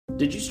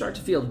Did you start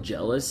to feel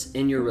jealous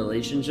in your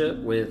relationship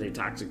with a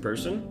toxic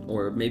person,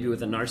 or maybe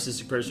with a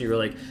narcissistic person? You were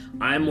like,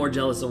 I'm more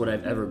jealous than what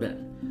I've ever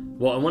been.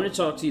 Well, I want to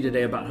talk to you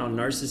today about how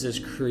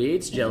narcissist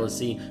creates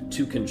jealousy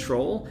to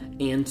control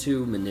and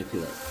to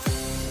manipulate.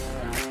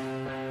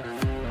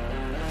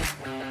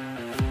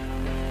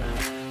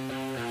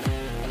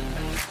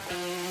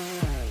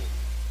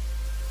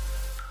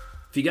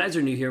 If you guys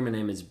are new here, my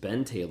name is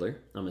Ben Taylor.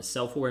 I'm a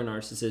self-aware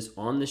narcissist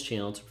on this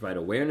channel to provide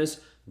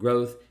awareness,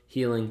 growth,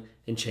 healing,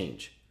 and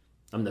change.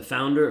 I'm the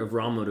founder of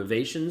Raw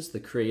Motivations, the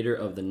creator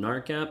of the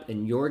NARC app,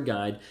 and your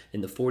guide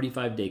in the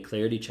 45-day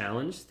Clarity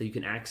Challenge that you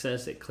can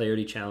access at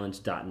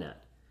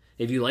claritychallenge.net.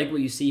 If you like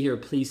what you see here,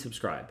 please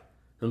subscribe.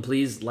 And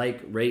please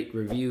like, rate,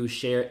 review,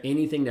 share,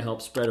 anything to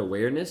help spread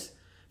awareness.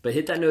 But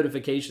hit that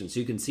notification so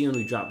you can see when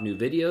we drop new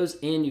videos,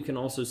 and you can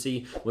also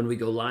see when we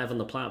go live on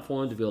the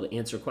platform to be able to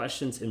answer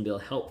questions and be able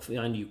to help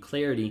find you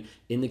clarity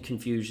in the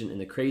confusion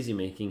and the crazy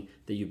making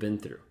that you've been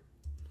through.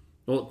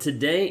 Well,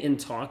 today in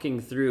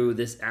talking through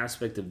this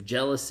aspect of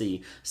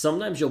jealousy,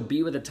 sometimes you'll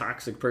be with a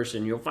toxic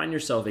person, you'll find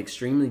yourself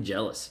extremely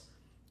jealous.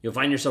 You'll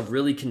find yourself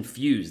really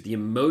confused. The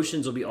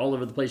emotions will be all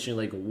over the place. You're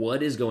like,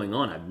 what is going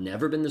on? I've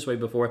never been this way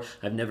before.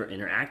 I've never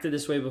interacted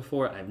this way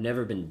before. I've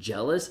never been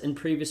jealous in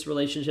previous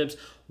relationships.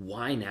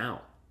 Why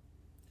now?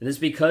 And it's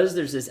because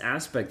there's this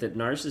aspect that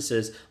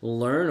narcissists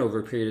learn over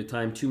a period of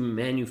time to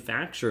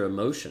manufacture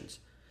emotions,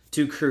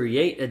 to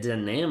create a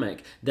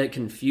dynamic that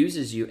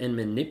confuses you and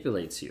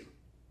manipulates you.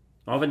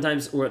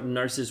 Oftentimes,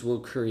 narcissists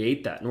will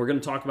create that, and we're going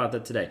to talk about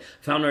that today.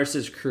 How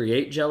narcissists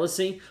create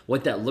jealousy,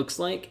 what that looks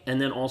like, and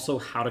then also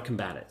how to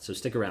combat it. So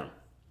stick around.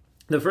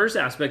 The first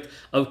aspect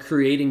of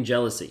creating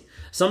jealousy.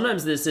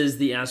 Sometimes this is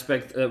the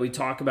aspect that we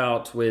talk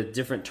about with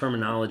different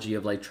terminology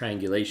of like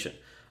triangulation,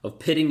 of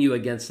pitting you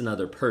against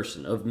another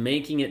person, of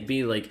making it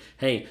be like,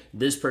 hey,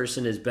 this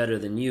person is better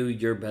than you,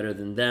 you're better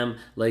than them,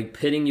 like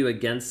pitting you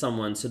against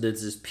someone. So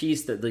there's this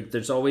piece that like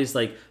there's always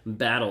like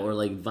battle or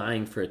like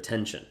vying for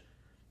attention.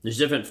 There's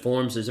different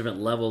forms, there's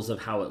different levels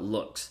of how it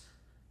looks.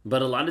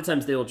 But a lot of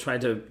times they will try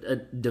to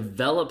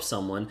develop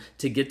someone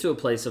to get to a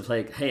place of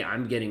like, hey,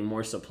 I'm getting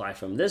more supply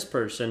from this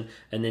person,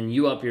 and then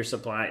you up your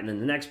supply, and then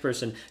the next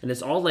person, and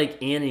it's all like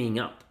anteing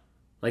up.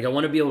 Like I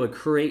want to be able to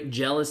create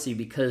jealousy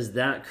because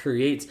that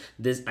creates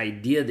this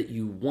idea that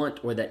you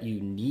want or that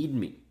you need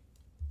me.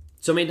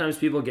 So many times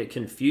people get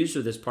confused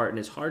with this part, and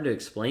it's hard to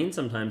explain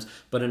sometimes,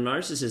 but a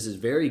narcissist is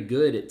very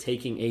good at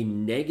taking a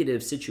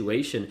negative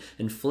situation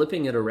and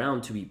flipping it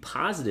around to be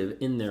positive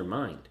in their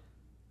mind.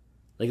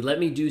 Like, let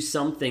me do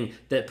something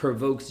that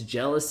provokes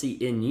jealousy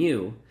in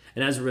you,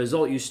 and as a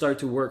result, you start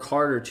to work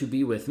harder to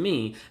be with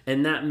me,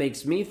 and that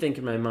makes me think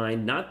in my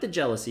mind, not the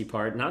jealousy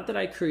part, not that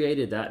I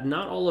created that,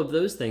 not all of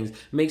those things,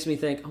 makes me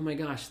think, oh my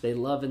gosh, they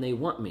love and they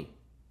want me.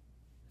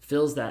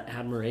 Fills that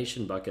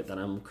admiration bucket that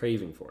I'm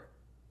craving for.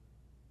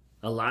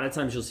 A lot of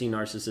times you'll see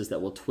narcissists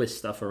that will twist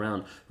stuff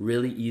around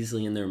really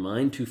easily in their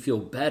mind to feel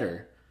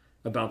better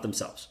about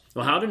themselves.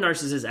 Well, how do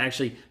narcissists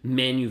actually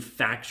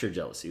manufacture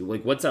jealousy?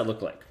 Like, what's that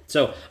look like?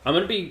 So I'm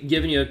going to be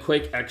giving you a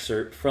quick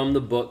excerpt from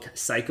the book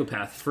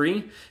Psychopath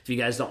Free. If you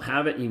guys don't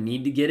have it, you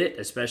need to get it,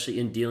 especially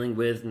in dealing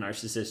with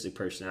narcissistic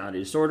personality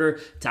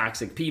disorder,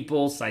 toxic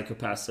people,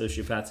 psychopaths,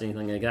 sociopaths,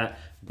 anything like that.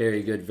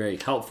 Very good, very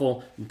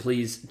helpful. And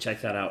please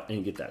check that out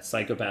and get that.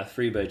 Psychopath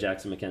Free by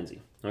Jackson McKenzie.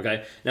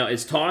 Okay, now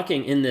it's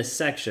talking in this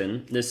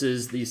section. This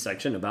is the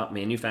section about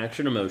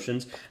manufactured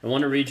emotions. I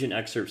want to read you an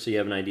excerpt so you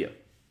have an idea.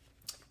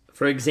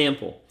 For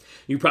example,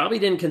 you probably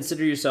didn't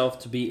consider yourself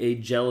to be a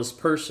jealous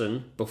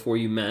person before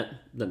you met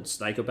the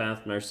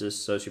psychopath,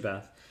 narcissist,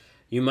 sociopath.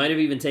 You might have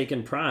even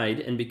taken pride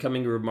in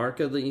becoming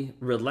remarkably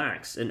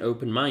relaxed and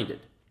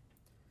open-minded.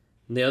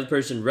 The other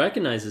person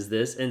recognizes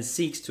this and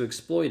seeks to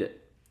exploit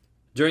it.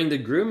 During the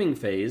grooming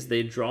phase,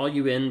 they draw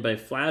you in by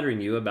flattering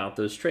you about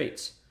those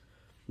traits.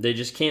 They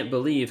just can't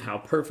believe how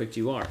perfect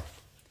you are.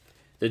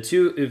 The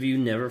two of you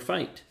never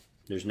fight.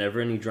 There's never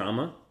any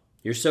drama.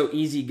 You're so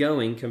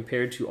easygoing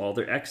compared to all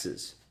their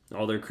exes,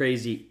 all their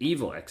crazy,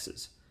 evil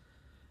exes.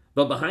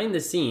 But behind the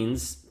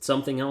scenes,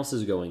 something else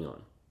is going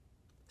on.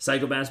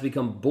 Psychopaths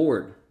become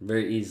bored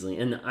very easily,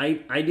 and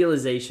the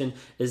idealization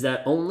is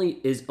that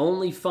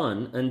only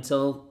fun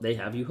until they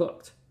have you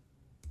hooked.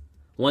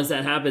 Once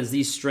that happens,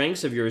 these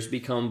strengths of yours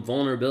become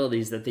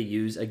vulnerabilities that they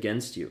use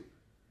against you.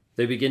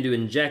 They begin to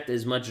inject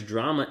as much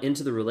drama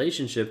into the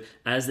relationship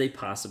as they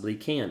possibly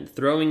can,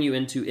 throwing you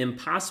into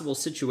impossible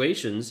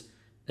situations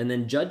and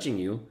then judging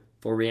you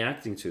for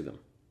reacting to them.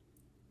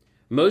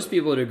 Most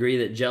people would agree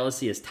that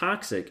jealousy is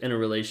toxic in a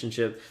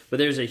relationship, but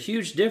there's a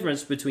huge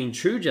difference between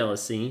true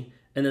jealousy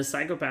and the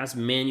psychopath's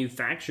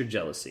manufactured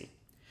jealousy.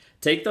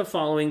 Take the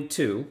following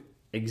two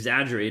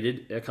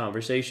exaggerated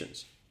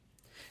conversations.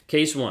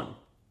 Case 1.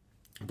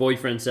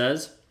 Boyfriend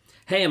says,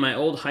 hey, my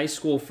old high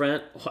school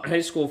friend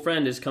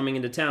is coming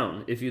into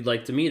town if you'd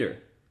like to meet her.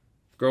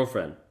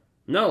 Girlfriend,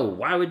 no,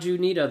 why would you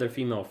need other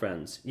female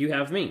friends? You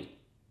have me.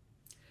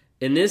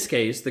 In this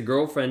case, the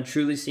girlfriend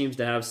truly seems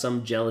to have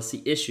some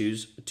jealousy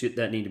issues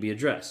that need to be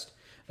addressed.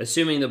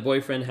 Assuming the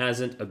boyfriend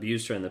hasn't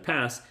abused her in the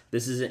past,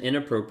 this is an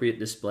inappropriate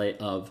display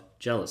of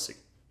jealousy.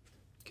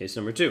 Case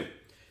number 2,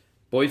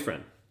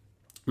 boyfriend.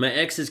 My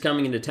ex is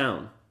coming into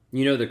town.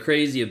 You know, the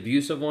crazy,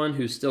 abusive one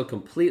who's still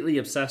completely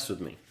obsessed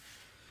with me.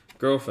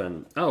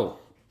 Girlfriend. Oh,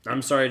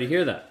 I'm sorry to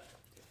hear that.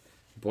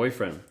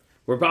 Boyfriend.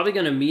 We're probably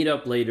going to meet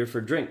up later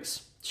for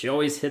drinks. She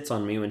always hits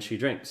on me when she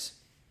drinks.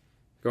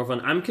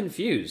 Girlfriend. I'm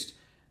confused.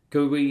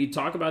 Could we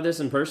talk about this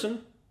in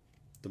person?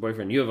 The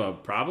boyfriend. You have a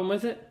problem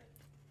with it?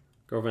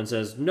 Girlfriend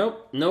says,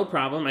 nope, no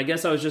problem. I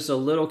guess I was just a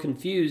little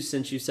confused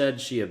since you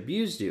said she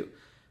abused you.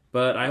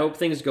 But I hope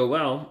things go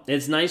well.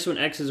 It's nice when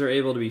exes are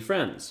able to be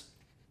friends.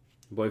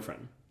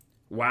 Boyfriend.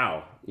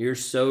 Wow, you're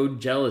so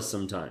jealous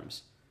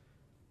sometimes.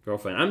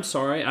 Girlfriend. I'm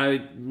sorry.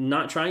 I'm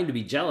not trying to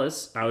be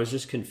jealous. I was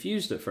just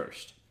confused at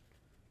first.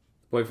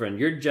 Boyfriend.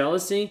 Your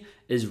jealousy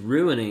is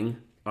ruining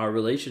our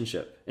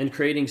relationship and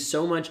creating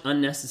so much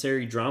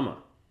unnecessary drama.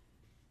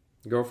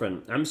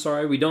 Girlfriend. I'm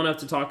sorry. We don't have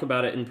to talk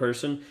about it in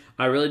person.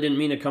 I really didn't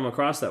mean to come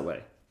across that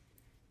way.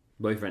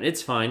 Boyfriend.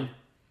 It's fine.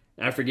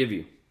 I forgive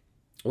you.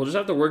 We'll just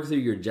have to work through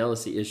your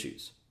jealousy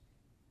issues.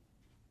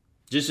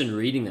 Just in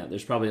reading that,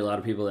 there's probably a lot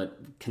of people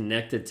that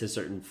connected to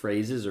certain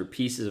phrases or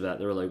pieces of that.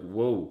 They were like,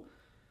 whoa.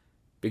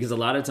 Because a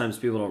lot of times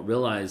people don't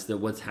realize that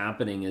what's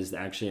happening is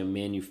actually a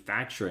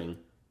manufacturing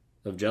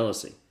of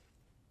jealousy.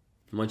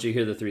 I want you to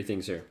hear the 3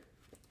 things here.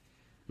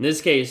 In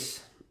this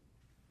case,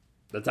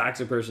 the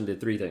toxic person did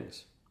 3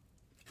 things.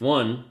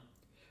 1,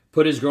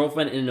 put his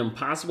girlfriend in an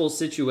impossible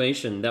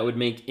situation that would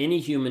make any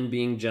human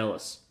being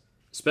jealous,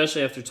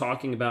 especially after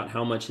talking about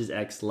how much his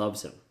ex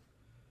loves him.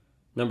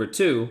 Number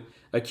 2,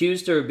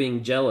 accused her of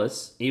being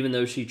jealous even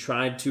though she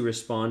tried to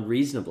respond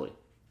reasonably.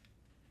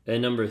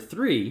 And number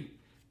 3,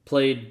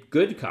 played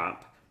good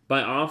cop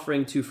by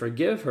offering to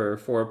forgive her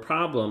for a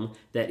problem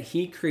that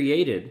he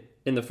created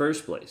in the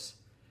first place.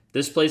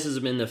 This places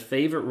him in the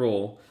favorite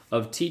role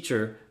of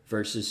teacher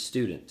versus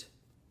student.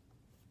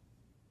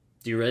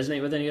 Do you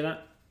resonate with any of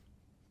that?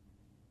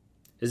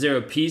 Is there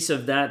a piece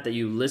of that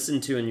you listen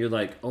to and you're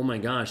like, oh my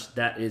gosh,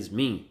 that is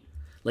me?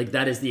 Like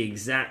that is the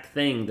exact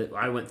thing that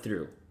I went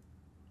through.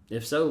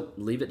 If so,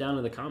 leave it down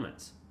in the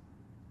comments.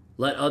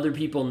 Let other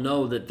people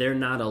know that they're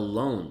not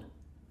alone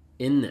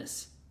in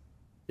this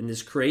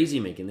crazy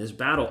making, this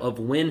battle of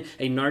when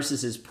a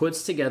narcissist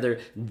puts together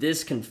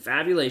this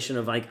confabulation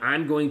of like,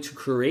 I'm going to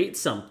create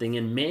something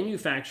and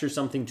manufacture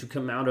something to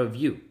come out of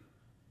you.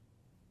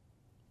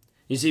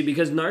 You see,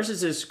 because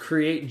narcissists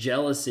create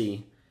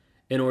jealousy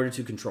in order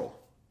to control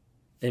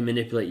and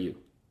manipulate you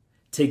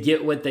to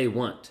get what they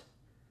want.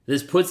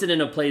 This puts it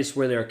in a place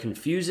where they're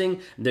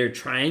confusing, they're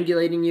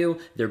triangulating you,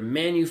 they're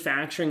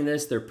manufacturing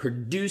this, they're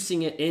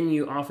producing it in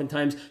you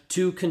oftentimes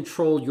to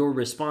control your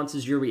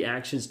responses, your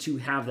reactions, to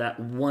have that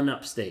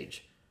one-up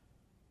stage.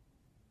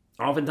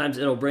 Oftentimes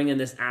it'll bring in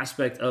this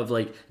aspect of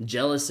like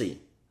jealousy,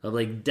 of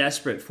like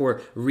desperate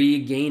for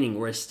regaining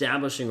or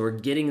establishing or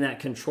getting that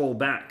control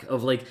back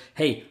of like,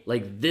 hey,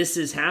 like this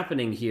is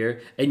happening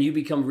here, and you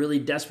become really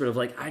desperate of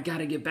like, I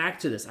gotta get back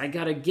to this. I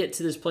gotta get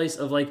to this place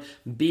of like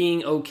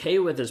being okay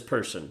with this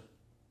person.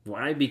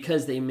 Why?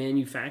 Because they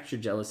manufacture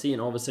jealousy, and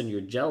all of a sudden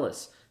you're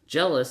jealous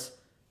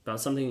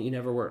about something that you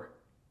never were.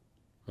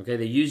 Okay,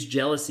 they use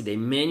jealousy. They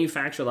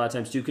manufacture a lot of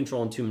times to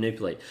control and to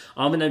manipulate.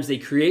 Oftentimes they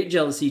create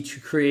jealousy to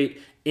create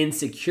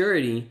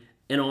insecurity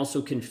and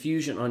also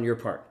confusion on your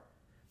part.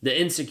 The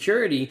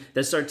insecurity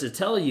that starts to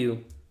tell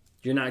you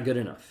you're not good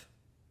enough.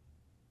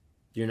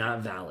 You're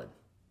not valid.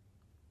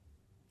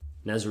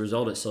 And as a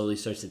result, it slowly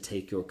starts to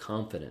take your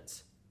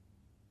confidence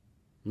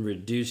and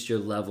reduce your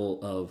level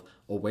of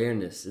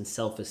awareness and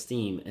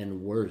self-esteem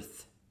and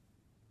worth.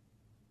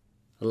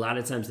 A lot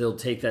of times they'll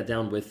take that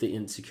down with the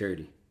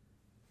insecurity.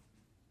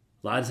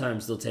 A lot of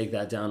times they'll take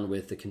that down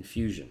with the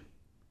confusion.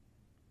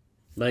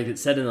 Like it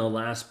said in the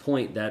last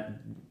point,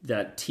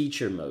 that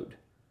teacher mode.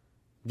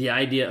 The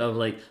idea of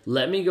like,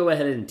 let me go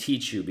ahead and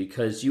teach you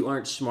because you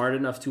aren't smart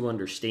enough to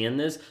understand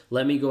this.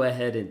 Let me go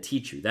ahead and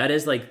teach you. That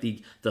is like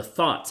the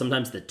thought,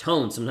 sometimes the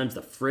tone, sometimes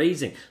the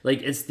phrasing.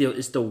 Like it's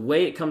the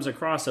way it comes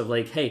across of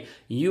like, hey,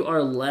 you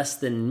are less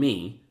than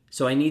me,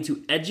 so I need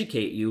to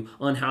educate you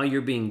on how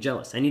you're being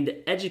jealous. I need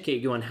to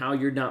educate you on how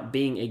you're not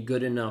being a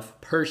good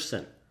enough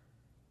person.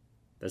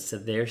 That's to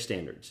their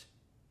standards.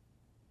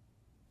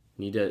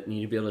 Need to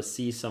be able to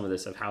see some of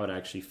this of how it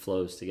actually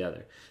flows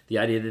together. The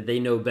idea that they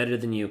know better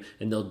than you,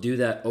 and they'll do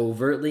that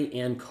overtly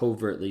and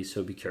covertly,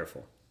 so be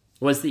careful.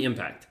 What's the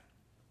impact?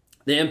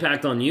 The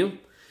impact on you?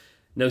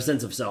 No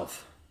sense of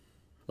self.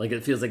 Like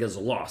it feels like it's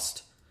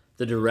lost.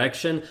 The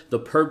direction, the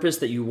purpose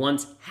that you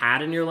once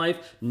had in your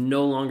life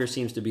no longer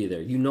seems to be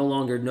there. You no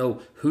longer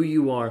know who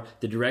you are,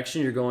 the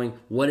direction you're going,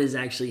 what is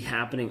actually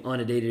happening on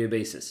a day-to-day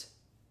basis.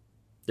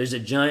 There's a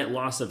giant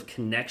loss of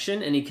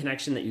connection. Any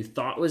connection that you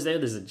thought was there,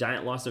 there's a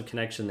giant loss of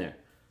connection there.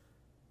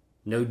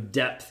 No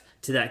depth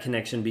to that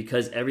connection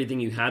because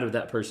everything you had with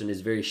that person is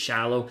very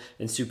shallow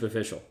and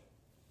superficial.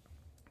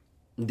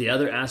 The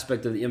other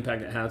aspect of the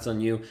impact it has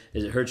on you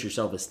is it hurts your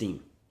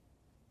self-esteem.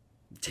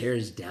 It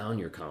tears down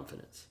your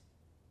confidence.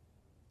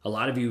 A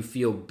lot of you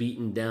feel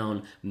beaten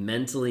down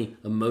mentally,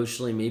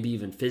 emotionally, maybe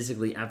even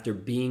physically after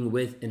being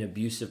with an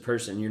abusive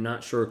person. You're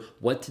not sure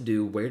what to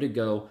do, where to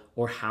go,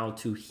 or how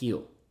to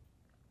heal.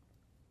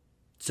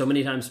 So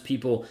many times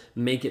people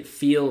make it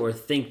feel or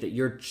think that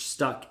you're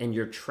stuck and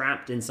you're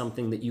trapped in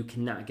something that you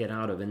cannot get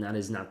out of, and that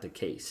is not the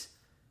case.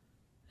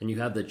 And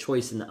you have the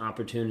choice and the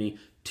opportunity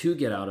to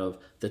get out of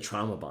the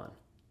trauma bond,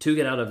 to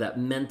get out of that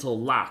mental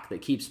lock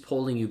that keeps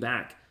pulling you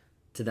back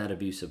to that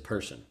abusive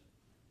person.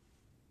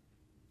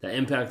 The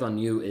impact on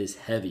you is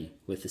heavy,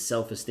 with the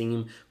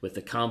self-esteem, with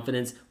the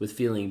confidence, with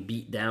feeling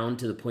beat down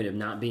to the point of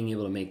not being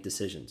able to make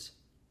decisions.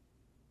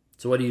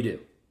 So what do?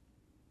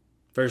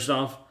 First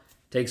off,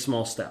 take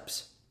small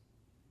steps.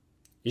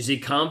 You see,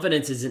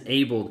 confidence is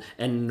enabled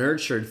and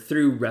nurtured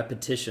through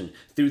repetition,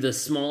 through the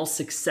small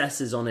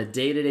successes on a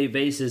day-to-day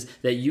basis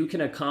that you can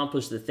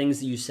accomplish the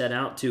things that you set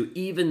out to,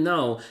 even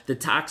though the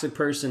toxic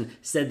person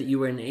said that you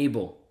were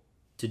unable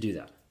to do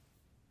that.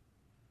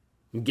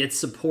 Get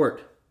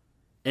support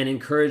and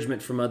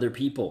encouragement from other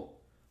people,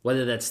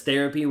 whether that's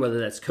therapy, whether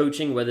that's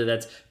coaching, whether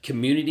that's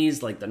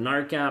communities like the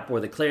NARC app or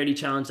the Clarity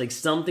Challenge, like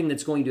something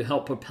that's going to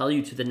help propel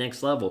you to the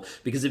next level.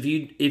 Because if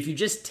you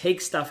just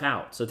take stuff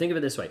out, so think of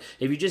it this way,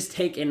 if you just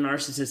take a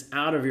narcissist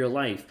out of your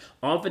life,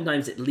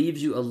 oftentimes it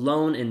leaves you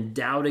alone and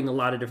doubting a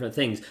lot of different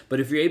things.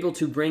 But if you're able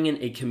to bring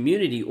in a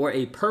community or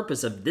a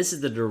purpose of this is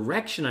the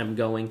direction I'm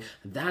going,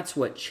 that's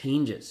what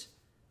changes.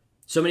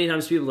 So many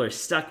times people are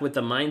stuck with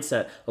the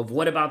mindset of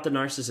what about the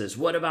narcissist?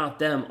 What about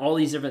them? All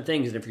these different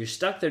things. And if you're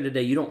stuck there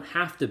today, you don't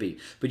have to be.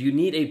 But you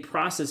need a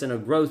process and a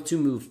growth to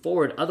move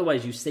forward.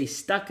 Otherwise, you stay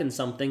stuck in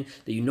something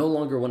that you no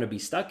longer want to be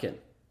stuck in.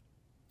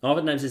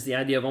 Oftentimes, it's the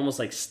idea of almost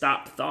like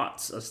stop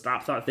thoughts, a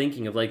stop thought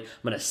thinking of like, I'm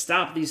going to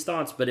stop these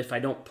thoughts, but if I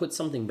don't put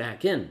something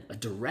back in, a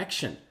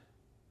direction,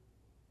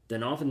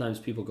 then oftentimes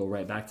people go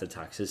right back to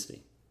toxicity.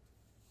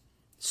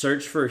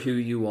 Search for who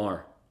you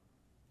are.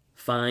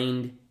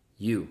 Find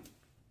you.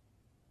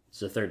 It's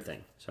the third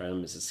thing. Sorry,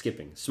 I'm just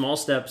skipping. Small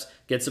steps,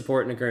 get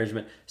support and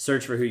encouragement,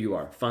 search for who you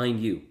are,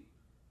 find you.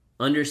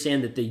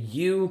 Understand that the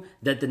you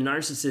that the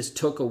narcissist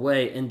took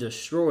away and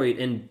destroyed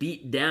and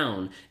beat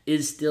down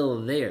is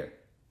still there.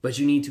 But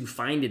you need to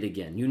find it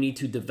again. You need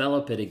to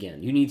develop it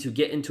again. You need to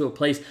get into a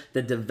place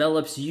that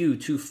develops you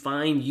to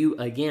find you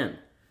again.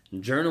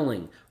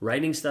 Journaling,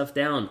 writing stuff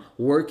down,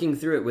 working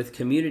through it with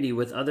community,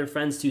 with other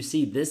friends to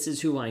see this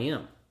is who I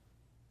am.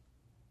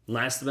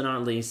 Last but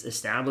not least,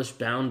 establish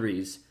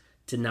boundaries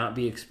to not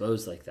be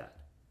exposed like that.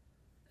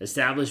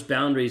 Establish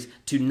boundaries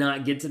to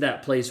not get to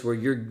that place where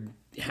you're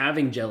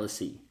having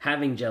jealousy,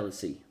 having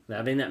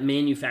that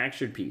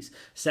manufactured piece.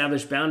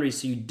 Establish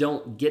boundaries so you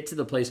don't get to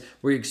the place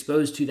where you're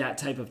exposed to that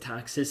type of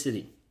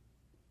toxicity.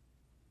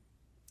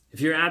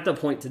 If you're at the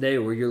point today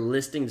where you're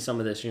listening to some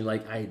of this and you're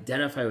like, I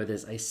identify with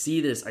this, I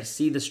see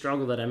the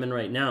struggle that I'm in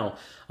right now,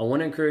 I want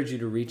to encourage you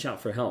to reach out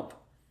for help.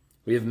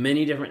 We have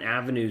many different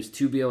avenues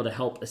to be able to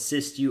help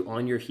assist you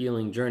on your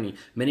healing journey.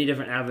 Many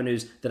different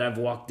avenues that I've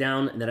walked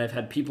down and that I've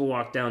had people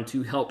walk down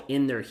to help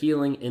in their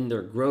healing, in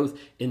their growth,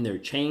 in their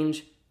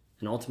change,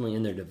 and ultimately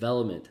in their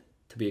development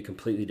to be a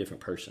completely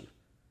different person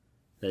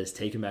that has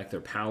taken back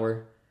their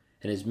power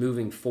and is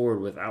moving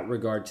forward without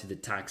regard to the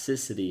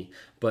toxicity,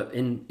 but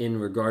in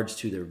regards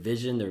to their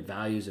vision, their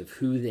values of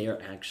who they are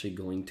actually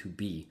going to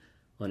be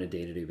on a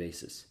day-to-day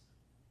basis.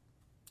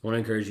 I want to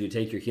encourage you to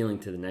take your healing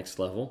to the next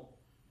level.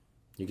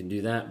 You can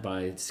do that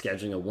by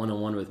scheduling a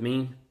one-on-one with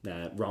me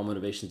at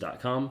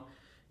rawmotivations.com.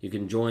 You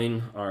can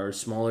join our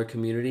smaller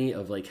community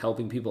of like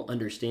helping people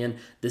understand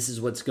this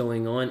is what's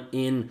going on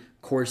in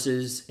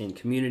courses, in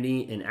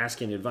community, and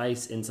asking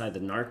advice inside the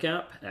NARC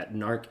app at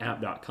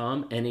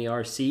narcapp.com,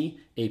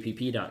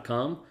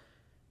 narcapp.com.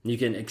 You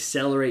can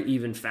accelerate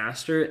even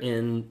faster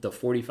in the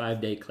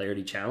 45-day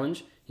Clarity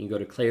Challenge. You can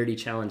go to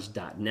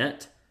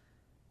claritychallenge.net.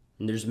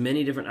 And there's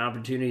many different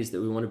opportunities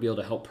that we want to be able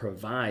to help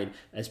provide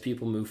as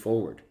people move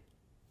forward.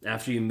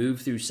 After you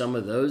move through some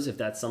of those, if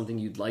that's something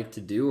you'd like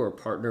to do or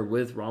partner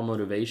with Raw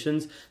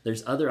Motivations,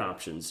 there's other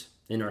options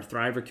in our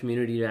Thriver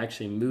community to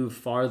actually move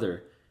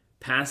farther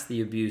past the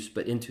abuse,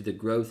 but into the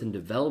growth and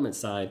development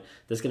side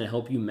that's going to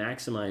help you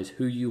maximize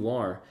who you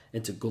are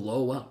and to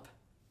glow up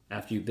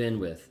after you've been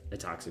with a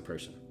toxic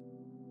person.